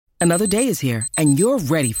Another day is here, and you're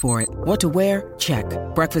ready for it. What to wear? Check.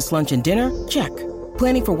 Breakfast, lunch, and dinner? Check.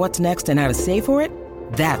 Planning for what's next and how to save for it?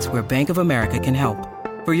 That's where Bank of America can help.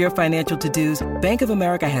 For your financial to-dos, Bank of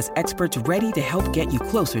America has experts ready to help get you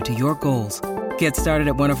closer to your goals. Get started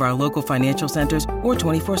at one of our local financial centers or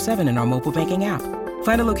 24/7 in our mobile banking app.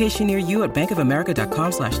 Find a location near you at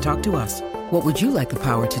bankofamerica.com/talktous. What would you like the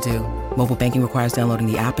power to do? Mobile banking requires downloading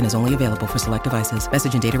the app and is only available for select devices.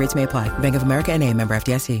 Message and data rates may apply. Bank of America N.A., member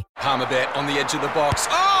FDIC. Palmerbet on the edge of the box.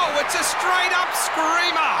 Oh, it's a straight-up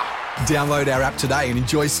screamer! Download our app today and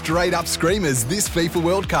enjoy straight-up screamers this FIFA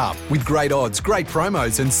World Cup with great odds, great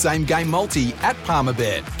promos and same-game multi at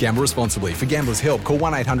Palmerbet. Gamble responsibly. For Gamblers' Help, call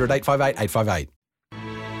 1-800-858-858.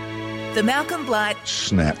 The Malcolm Blight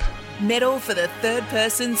Snap Medal for the third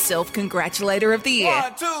person self-congratulator of the year.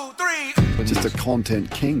 1, 2, 3. Just a content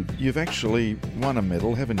king. You've actually won a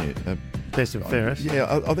medal, haven't you? Best and fairest.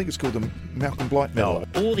 Yeah, I think it's called the Malcolm Blight Medal.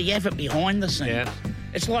 All the effort behind the scenes. Yeah.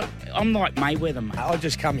 It's like, I'm like Mayweather, mate. I'll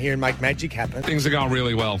just come here and make magic happen. Things are going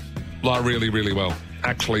really well. Like, really, really well.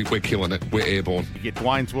 Actually, we're killing it. We're airborne. You get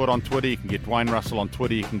Dwayne's Word on Twitter. You can get Dwayne Russell on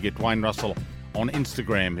Twitter. You can get Dwayne Russell on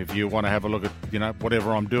Instagram if you want to have a look at,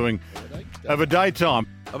 whatever I'm doing over daytime.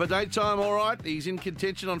 Of a daytime, all right. He's in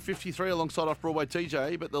contention on 53 alongside off-Broadway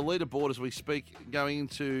TJ, but the leaderboard as we speak going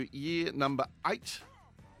into year number 8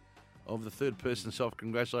 of the third-person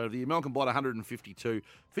self-congratulator of the year. Malcolm Blight, 152.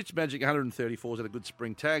 Fitzmagic, 134. Has had a good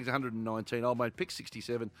spring. Tags, 119. Old Mate Pick,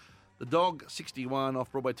 67. The Dog, 61.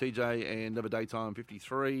 Off-Broadway TJ and of a daytime,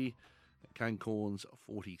 53. Cane Corns,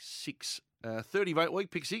 46. 30 vote week,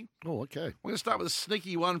 Pixie. Oh, okay. We're going to start with a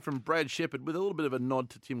sneaky one from Brad Shepherd with a little bit of a nod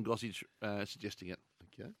to Tim Gossage suggesting it.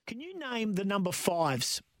 Okay. Can you name the number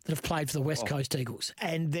 5s that have played for the West Coast Eagles?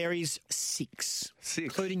 And there is 6,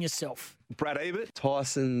 including yourself. Brad Ebert,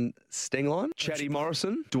 Tyson Stengline, Chatty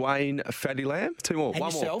Morrison, Dwayne Fatty Lamb. 2 more. And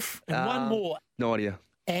one yourself. more. And one more. No idea.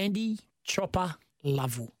 Andy Chopper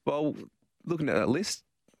Lovell. Well, looking at that list,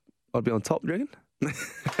 I'd be on top, do you reckon?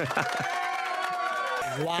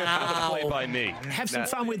 Wow. Play by me. Have some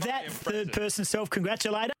fun with that, third-person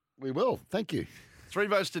self-congratulator. We will. Thank you. 3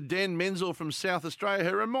 votes to Dan Menzel from South Australia,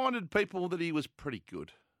 who reminded people that he was pretty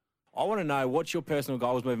good. I want to know what's your personal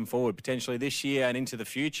goals moving forward, potentially this year and into the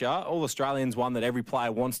future. All Australians, one that every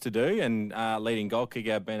player wants to do, and leading goal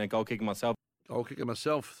kicker, being a goal kicker myself. Goal kicker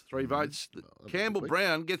myself, 3 votes. Campbell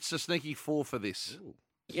Brown gets a sneaky 4 for this.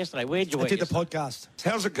 Yesterday, where'd you I work? did the podcast.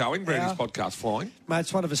 How's it going, Brady's podcast flying? Mate,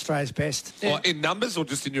 it's one of Australia's best. Or in numbers or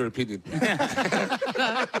just in your opinion?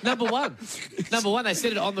 Number one. Number one. They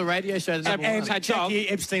said it on the radio show. And Jackie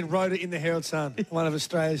Epstein wrote it in the Herald Sun, one of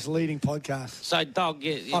Australia's leading podcasts. So, Dog,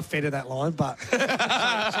 I fed her that line, but...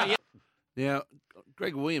 Now,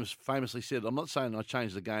 Greg Williams famously said, I'm not saying I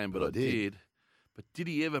changed the game, but I did. But did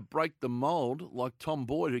he ever break the mould like Tom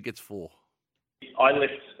Boyd, who gets 4? I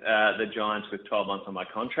left the Giants with 12 months on my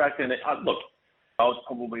contract, and look, I was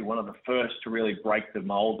probably one of the first to really break the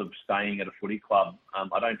mould of staying at a footy club.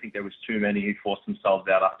 I don't think there was too many who forced themselves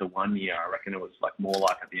out after 1 year. I reckon it was more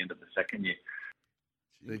like at the end of the second year.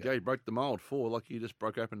 There you go, you broke the mould 4, like you just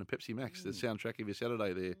broke open the Pepsi Max, the soundtrack of your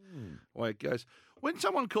Saturday there. Way it goes. When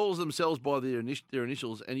someone calls themselves by their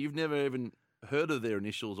initials and you've never even heard of their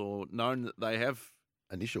initials or known that they have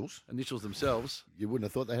Initials themselves. You wouldn't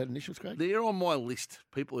have thought they had initials, Craig? They're on my list.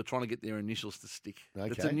 People are trying to get their initials to stick.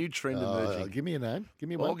 Okay. It's a new trend emerging. Give me a name. Give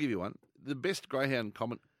me one. I'll give you one. The best greyhound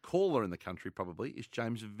caller in the country probably is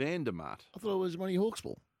James Vandermart. I thought it was Ronnie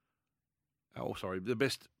Hawksball. Oh, sorry.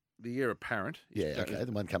 The heir apparent. Yeah, okay.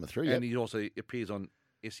 The one coming through. And he also appears on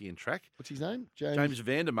SEN Track. What's his name? James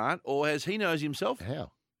Vandermart, or as he knows himself.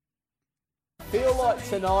 How? Feel like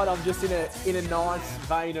tonight I'm just in a nice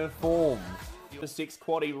vein of form. The 6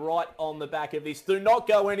 quaddie right on the back of this. Do not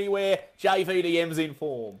go anywhere. JVDM's in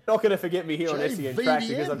form. Not going to forget me here on SEN Track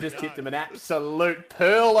because I've just tipped him an absolute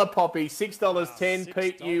perler, Poppy. $6.10,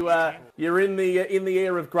 Pete. You're in the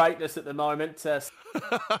air of greatness at the moment.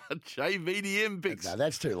 JVDM picks. No,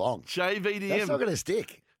 that's too long. JVDM. That's not going to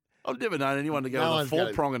stick. I've never known anyone to go with a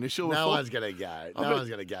 4-prong initial. No one's going to go. No one's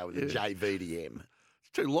going to go with the JVDM.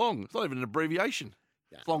 It's too long. It's not even an abbreviation.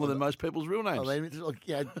 It's longer than most people's real names. I mean, look,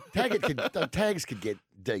 tags could get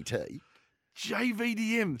DT.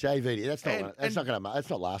 JVDM. JVDM. That's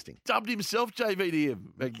not lasting. Dubbed himself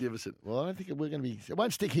JVDM. Magnificent. Well, I don't think we're going to be. It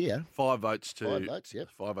won't stick here. 5 votes to. 5 votes. Yep.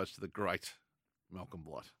 5 votes to the great Malcolm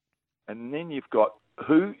Blight. And then you've got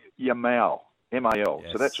Who Yamal, M-A-L.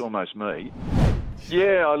 Yes. So that's almost me.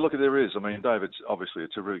 Yeah, look, there is. I mean, David's obviously a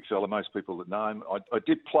terrific fella. Most people that know him. I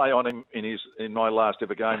did play on him in my last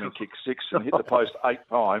ever game and kicked 6 and hit the post 8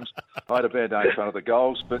 times. I had a bad day in front of the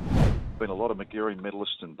goals, but been a lot of Magarey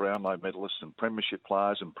medalists and Brownlow medalists and premiership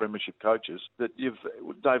players and premiership coaches that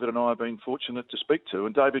David and I have been fortunate to speak to,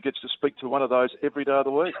 and David gets to speak to one of those every day of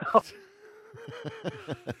the week.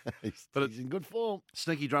 But he's in good form.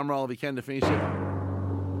 Sneaky drum roll if he can to finish it.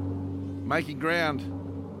 Making ground.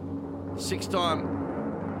 6-time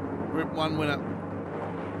Group 1 winner.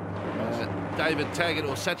 David Taggart,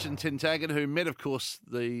 or Sachin Tentaggart, who met, of course,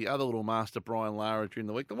 the other little master, Brian Lara, during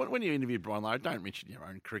the week. When you interview Brian Lara, don't mention your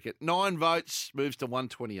own cricket. 9 votes, moves to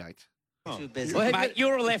 128. Well, mate,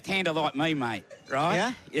 you're a left-hander like me, mate, right?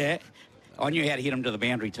 Yeah? Yeah. I knew how to hit him to the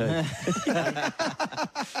boundary too.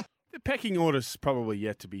 The pecking order's probably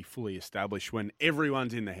yet to be fully established when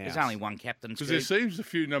everyone's in the house. There's only one captain. Because there seems a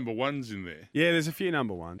few number ones in there. Yeah, there's a few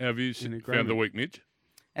number ones. Have you found the weak, Midge?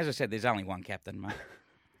 As I said, there's only one captain, mate.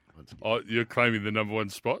 Oh, you're claiming the number 1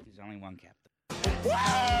 spot? There's only one captain.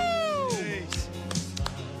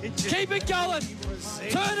 Keep it going.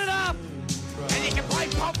 Turn it up. And you can play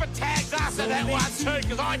pop and tags after that one too,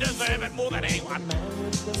 because I deserve it more than anyone.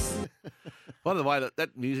 By the way,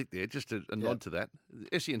 that music there, just a nod to that,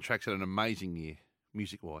 SEN Tracks had an amazing year,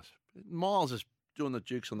 music-wise. Miles is doing the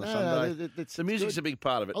Dukes on the Sunday. The music's a big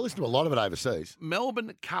part of it. I listen to a lot of it overseas.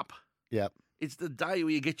 Melbourne Cup. Yep. It's the day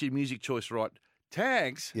where you get your music choice right.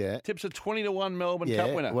 Tags tips a 20-1 Melbourne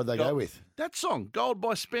Cup winner. What'd they go with? That song, Gold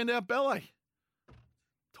by Spandau Ballet.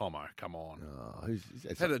 Tomo, come on. He's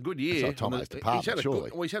had a good year. It's not Tomo's department,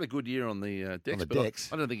 surely. He's had a good year on the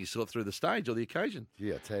decks. I don't think he saw it through the stage or the occasion.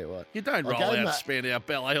 Yeah, I'll tell you what. You don't roll out Spandau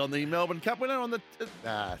Ballet on the Melbourne Cup winner on the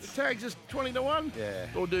Tags is 20-1. Yeah.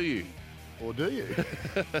 Or do you? Or do you?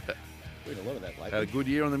 Doing a lot of that lately. Had a good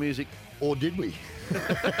year on the music. Or did we?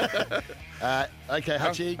 Okay,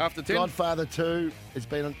 Hutchie. After 10. Godfather 2 has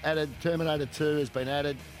been added. Terminator 2 has been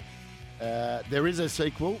added. There is a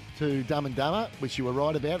sequel to Dumb and Dumber, which you were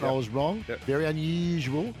right about, and I was wrong. Very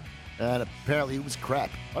unusual. And apparently it was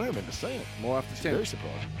crap. I don't remember seeing it. More after 10. Very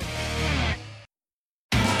surprised.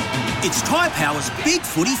 It's Tyre Power's Big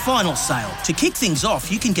Footy Final Sale. To kick things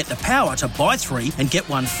off, you can get the power to buy 3 and get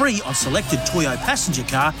 1 free on selected Toyo passenger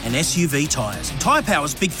car and SUV tyres. Tyre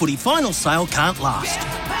Power's Big Footy Final Sale can't last.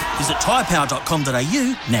 Visit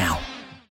tyrepower.com.au now.